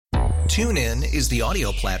TuneIn is the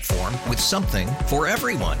audio platform with something for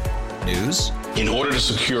everyone. News. In order to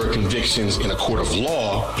secure convictions in a court of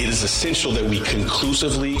law, it is essential that we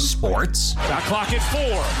conclusively. Sports. Got clock at 4.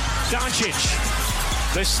 Doncic.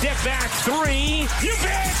 The step back 3. You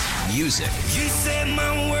bet. Music. You set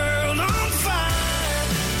my world on fire.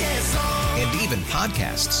 Yes, and even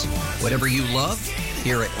podcasts. Whatever you love,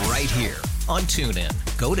 hear it right here on TuneIn.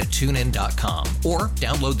 Go to TuneIn.com or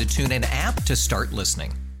download the TuneIn app to start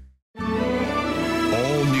listening.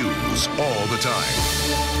 All news, all the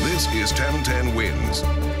time. This is 1010 Wins.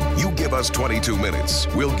 You give us 22 minutes,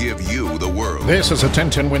 we'll give you the world. This is a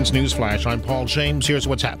 1010 Wins News Flash. I'm Paul James. Here's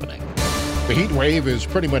what's happening. The heat wave is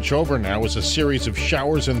pretty much over now as a series of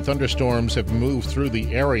showers and thunderstorms have moved through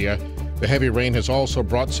the area. The heavy rain has also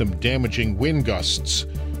brought some damaging wind gusts.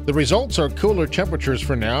 The results are cooler temperatures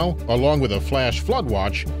for now, along with a flash flood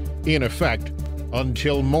watch in effect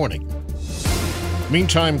until morning.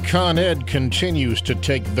 Meantime, Con Ed continues to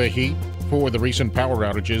take the heat for the recent power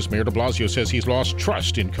outages. Mayor de Blasio says he's lost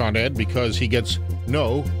trust in Con Ed because he gets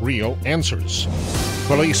no real answers.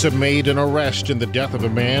 Police have made an arrest in the death of a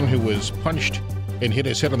man who was punched and hit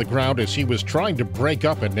his head on the ground as he was trying to break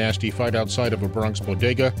up a nasty fight outside of a Bronx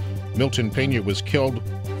bodega. Milton Pena was killed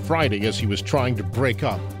Friday as he was trying to break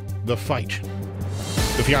up the fight.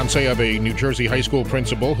 The fiancé of a New Jersey high school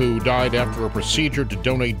principal who died after a procedure to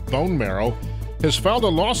donate bone marrow has filed a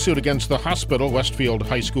lawsuit against the hospital. Westfield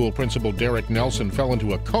High School principal Derek Nelson fell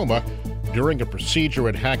into a coma during a procedure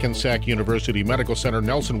at Hackensack University Medical Center.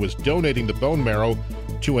 Nelson was donating the bone marrow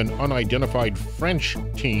to an unidentified French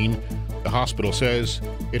teen. The hospital says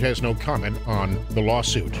it has no comment on the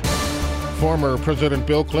lawsuit. Former President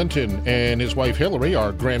Bill Clinton and his wife Hillary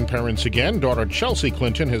are grandparents again. Daughter Chelsea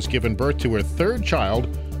Clinton has given birth to her third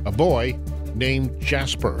child, a boy named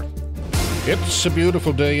Jasper. It's a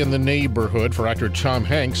beautiful day in the neighborhood for actor Tom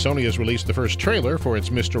Hanks. Sony has released the first trailer for its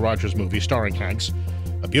Mr. Rogers movie starring Hanks.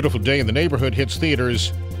 A Beautiful Day in the Neighborhood hits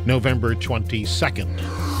theaters November 22nd.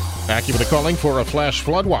 AccuWeather calling for a flash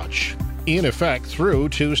flood watch in effect through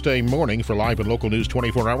Tuesday morning. For live and local news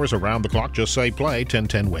 24 hours around the clock, just say play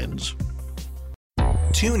 1010 Wins.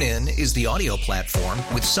 TuneIn is the audio platform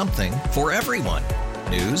with something for everyone.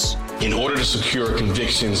 News. In order to secure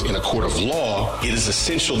convictions in a court of law, it is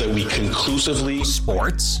essential that we conclusively.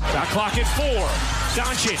 Sports. Got clock at 4.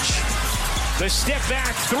 Doncic. The step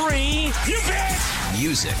back 3. You bet.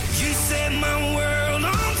 Music. You set my world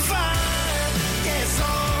on fire. Yes,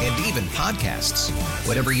 and even podcasts.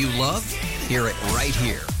 Whatever you love, hear it right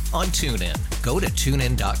here on TuneIn. Go to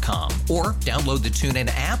TuneIn.com or download the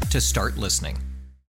TuneIn app to start listening.